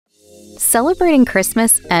Celebrating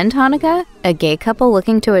Christmas and Hanukkah? A gay couple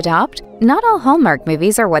looking to adopt? Not all Hallmark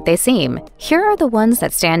movies are what they seem. Here are the ones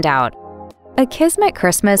that stand out. A Kismet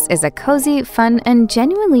Christmas is a cozy, fun, and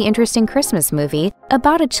genuinely interesting Christmas movie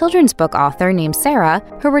about a children's book author named Sarah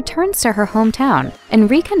who returns to her hometown and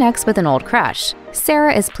reconnects with an old crush.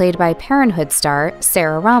 Sarah is played by Parenthood star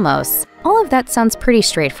Sarah Ramos. All of that sounds pretty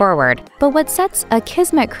straightforward, but what sets A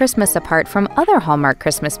Kismet Christmas apart from other Hallmark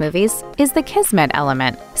Christmas movies is the Kismet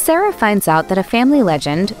element. Sarah finds out that a family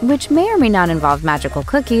legend, which may or may not involve magical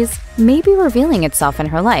cookies, may be revealing itself in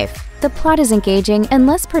her life. The plot is engaging and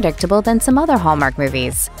less predictable than some other Hallmark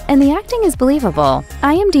movies, and the acting is believable.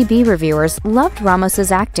 IMDb reviewers loved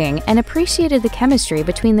Ramos's acting and appreciated the chemistry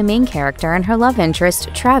between the main character and her love interest,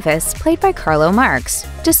 Travis, played by Carlo Marx.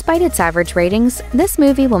 Despite its average ratings, this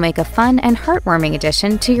movie will make a fun and heartwarming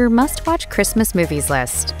addition to your must-watch Christmas movies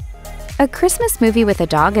list. A Christmas movie with a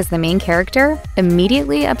dog as the main character?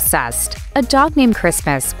 Immediately obsessed. A Dog Named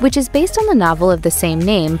Christmas, which is based on the novel of the same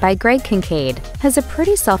name by Greg Kincaid, has a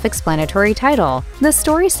pretty self-explanatory title. The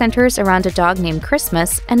story centers around a dog named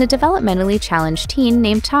Christmas and a developmentally challenged teen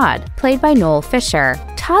named Todd, played by Noel Fisher.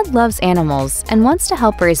 Todd loves animals and wants to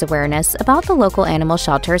help raise awareness about the local animal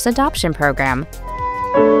shelter's adoption program.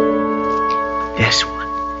 This one.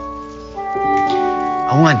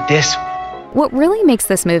 I want this one. What really makes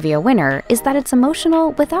this movie a winner is that it's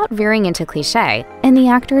emotional without veering into cliché, and the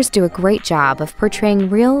actors do a great job of portraying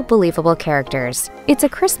real, believable characters. It's a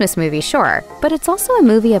Christmas movie, sure, but it's also a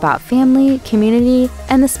movie about family, community,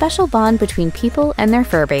 and the special bond between people and their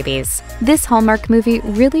fur babies. This Hallmark movie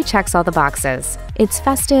really checks all the boxes. It's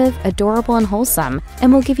festive, adorable, and wholesome,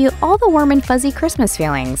 and will give you all the warm and fuzzy Christmas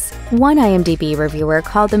feelings. One IMDb reviewer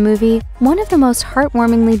called the movie one of the most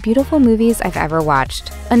heartwarmingly beautiful movies I've ever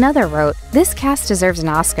watched. Another wrote, "This cast deserves an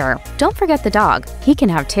Oscar. Don't forget the dog. He can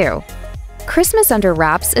have two." Christmas Under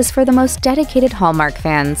Wraps is for the most dedicated Hallmark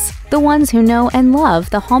fans, the ones who know and love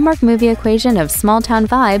the Hallmark movie equation of small-town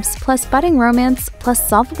vibes plus budding romance plus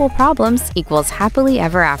solvable problems equals happily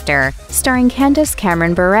ever after. Starring Candace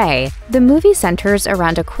Cameron Bure, the movie centers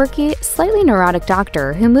around a quirky, slightly neurotic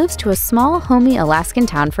doctor who moves to a small, homey Alaskan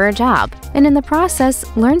town for a job, and in the process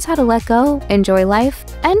learns how to let go, enjoy life,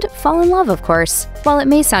 and fall in love, of course. While it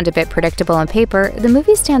may sound a bit predictable on paper, the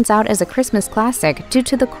movie stands out as a Christmas classic due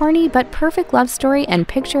to the corny but perfect love story and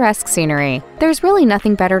picturesque scenery. There's really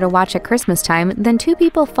nothing better to watch at Christmas time than two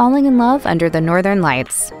people falling in love under the northern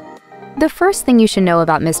lights. The first thing you should know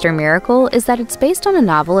about Mr. Miracle is that it's based on a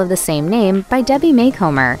novel of the same name by Debbie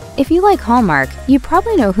Macomber. If you like Hallmark, you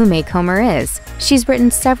probably know who Macomber is. She's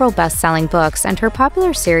written several best-selling books, and her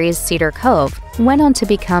popular series Cedar Cove went on to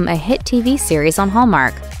become a hit TV series on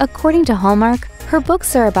Hallmark. According to Hallmark, her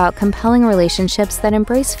books are about compelling relationships that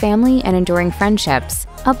embrace family and enduring friendships,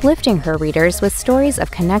 uplifting her readers with stories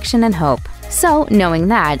of connection and hope. So, knowing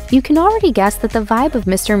that, you can already guess that the vibe of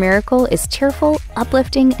Mr. Miracle is cheerful,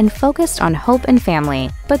 uplifting, and focused on hope and family.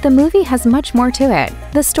 But the movie has much more to it.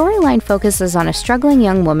 The storyline focuses on a struggling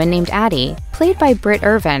young woman named Addie, played by Britt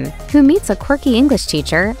Irvin, who meets a quirky English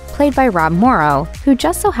teacher, played by Rob Morrow, who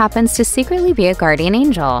just so happens to secretly be a guardian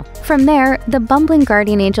angel. From there, the bumbling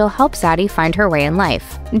guardian angel helps Addie find her way in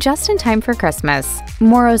life, just in time for Christmas.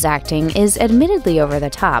 Morrow's acting is admittedly over the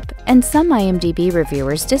top, and some IMDb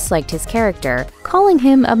reviewers disliked his character, calling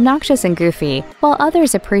him obnoxious and goofy, while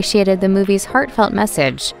others appreciated the movie's heartfelt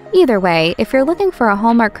message. Either way, if you're looking for a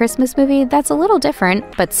Hallmark Christmas movie that's a little different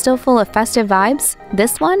but still full of festive vibes,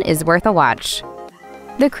 this one is worth a watch.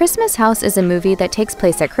 The Christmas House is a movie that takes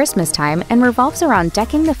place at Christmas time and revolves around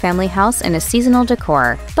decking the family house in a seasonal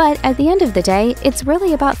decor. But at the end of the day, it's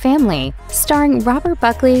really about family. Starring Robert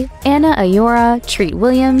Buckley, Anna Ayora, Treat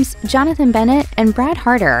Williams, Jonathan Bennett, and Brad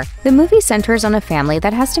Harder, the movie centers on a family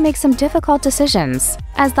that has to make some difficult decisions.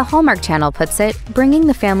 As the Hallmark Channel puts it, bringing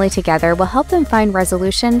the family together will help them find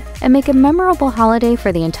resolution and make a memorable holiday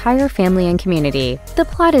for the entire family and community. The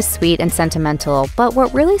plot is sweet and sentimental, but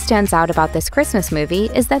what really stands out about this Christmas movie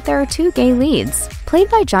is that there are two gay leads. Played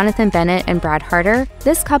by Jonathan Bennett and Brad Harder,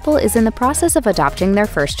 this couple is in the process of adopting their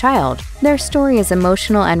first child. Their story is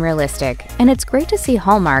emotional and realistic, and it's great to see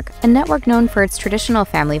Hallmark, a network known for its traditional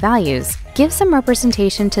family values, give some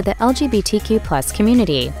representation to the LGBTQ+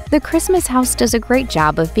 community. The Christmas House does a great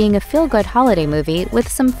job of being a feel-good holiday movie with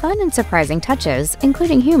some fun and surprising touches,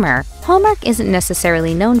 including humor. Hallmark isn't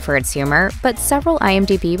necessarily known for its humor, but several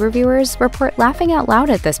IMDb reviewers report laughing out loud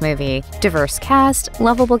at this movie. Diverse cast,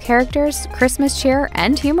 lovable characters, Christmas cheer,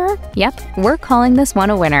 and humor? Yep, we're calling this one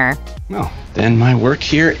a winner. Well, then my work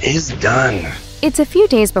here is done. It's a few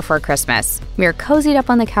days before Christmas. You're cozied up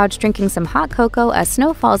on the couch drinking some hot cocoa as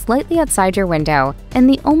snow falls lightly outside your window, and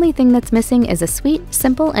the only thing that's missing is a sweet,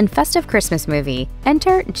 simple, and festive Christmas movie.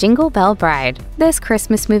 Enter Jingle Bell Bride. This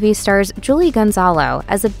Christmas movie stars Julie Gonzalo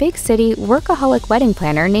as a big-city, workaholic wedding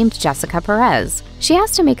planner named Jessica Perez. She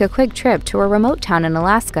has to make a quick trip to a remote town in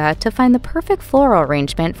Alaska to find the perfect floral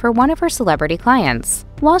arrangement for one of her celebrity clients.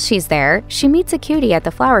 While she's there, she meets a cutie at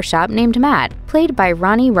the flower shop named Matt, played by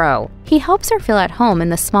Ronnie Rowe. He helps her feel at home in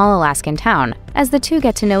the small Alaskan town. As the two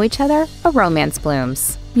get to know each other, a romance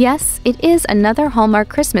blooms. Yes, it is another Hallmark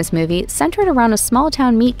Christmas movie centered around a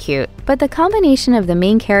small-town meet-cute, but the combination of the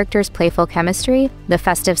main characters' playful chemistry, the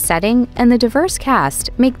festive setting, and the diverse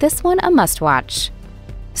cast make this one a must-watch.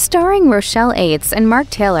 Starring Rochelle Aites and Mark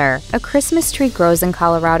Taylor, A Christmas Tree Grows in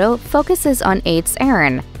Colorado focuses on Aites'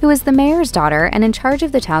 Erin, who is the mayor's daughter and in charge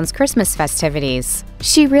of the town's Christmas festivities.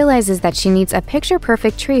 She realizes that she needs a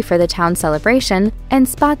picture-perfect tree for the town celebration and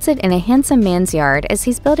spots it in a handsome man's yard as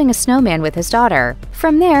he's building a snowman with his daughter.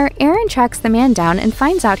 From there, Erin tracks the man down and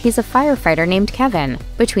finds out he's a firefighter named Kevin.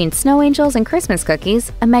 Between snow angels and Christmas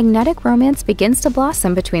cookies, a magnetic romance begins to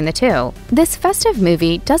blossom between the two. This festive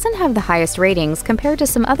movie doesn't have the highest ratings compared to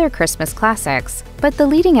some other Christmas classics, but the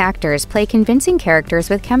leading actors play convincing characters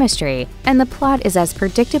with chemistry, and the plot is as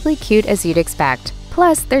predictably cute as you'd expect.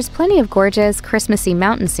 Plus, there's plenty of gorgeous, Christmassy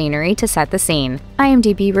mountain scenery to set the scene.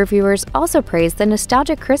 IMDb reviewers also praise the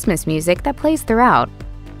nostalgic Christmas music that plays throughout.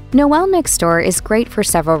 Noel Next Door is great for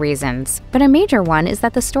several reasons, but a major one is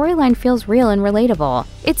that the storyline feels real and relatable.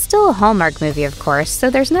 It's still a Hallmark movie, of course, so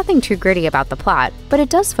there's nothing too gritty about the plot, but it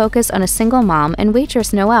does focus on a single mom and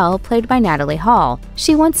waitress Noel, played by Natalie Hall.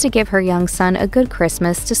 She wants to give her young son a good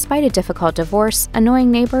Christmas despite a difficult divorce,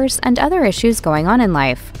 annoying neighbors, and other issues going on in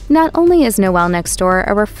life. Not only is Noel Next Door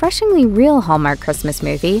a refreshingly real Hallmark Christmas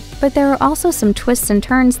movie, but there are also some twists and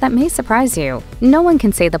turns that may surprise you. No one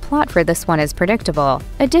can say the plot for this one is predictable.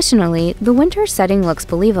 Additionally, the winter setting looks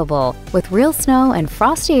believable, with real snow and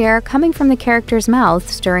frosty air coming from the characters'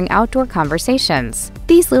 mouths during outdoor conversations.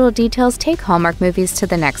 These little details take Hallmark movies to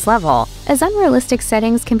the next level, as unrealistic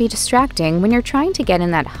settings can be distracting when you're trying to get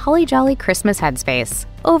in that holly-jolly Christmas headspace.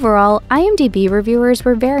 Overall, IMDb reviewers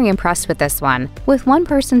were very impressed with this one, with one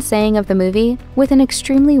person saying of the movie, "With an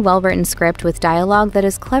extremely well-written script with dialogue that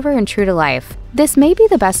is clever and true to life, this may be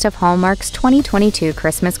the best of Hallmark's 2022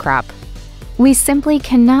 Christmas crop." We simply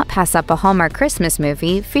cannot pass up a Hallmark Christmas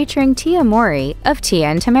movie featuring Tia Mowry of Tia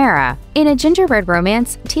and Tamara. In A Gingerbread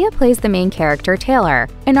Romance, Tia plays the main character Taylor,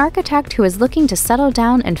 an architect who is looking to settle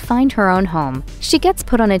down and find her own home. She gets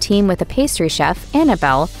put on a team with a pastry chef,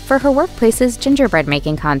 Annabelle, for her workplace's gingerbread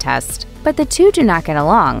making contest. But the two do not get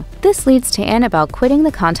along. This leads to Annabelle quitting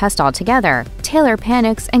the contest altogether. Taylor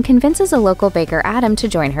panics and convinces a local baker, Adam, to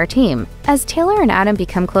join her team. As Taylor and Adam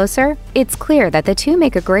become closer, it's clear that the two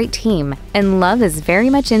make a great team, and love is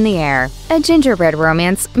very much in the air. A Gingerbread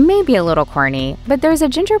Romance may be a little corny, but there's a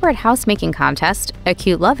gingerbread house making contest, a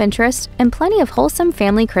cute love interest, and plenty of wholesome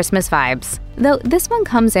family Christmas vibes. Though this one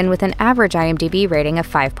comes in with an average IMDb rating of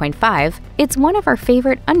 5.5, it's one of our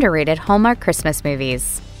favorite underrated Hallmark Christmas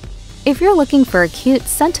movies. If you're looking for a cute,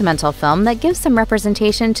 sentimental film that gives some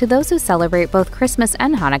representation to those who celebrate both Christmas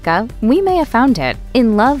and Hanukkah, we may have found it.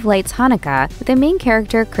 In Love Lights Hanukkah, the main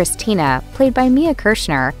character, Christina, played by Mia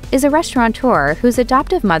Kirshner, is a restaurateur whose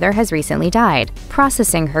adoptive mother has recently died.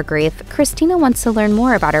 Processing her grief, Christina wants to learn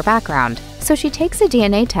more about her background, so she takes a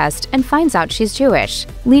DNA test and finds out she's Jewish,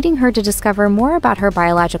 leading her to discover more about her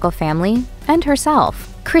biological family and herself.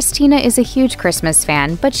 Christina is a huge Christmas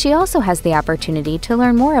fan, but she also has the opportunity to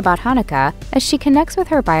learn more about Hanukkah as she connects with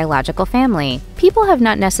her biological family. People have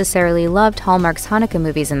not necessarily loved Hallmark's Hanukkah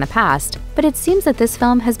movies in the past, but it seems that this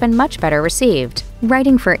film has been much better received.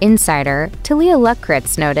 Writing for Insider, Talia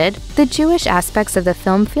Luckritz noted, "The Jewish aspects of the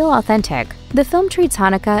film feel authentic. The film treats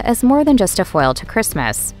Hanukkah as more than just a foil to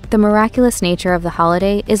Christmas. The miraculous nature of the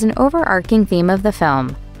holiday is an overarching theme of the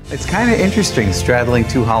film." It's kind of interesting straddling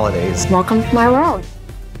two holidays. Welcome to my world.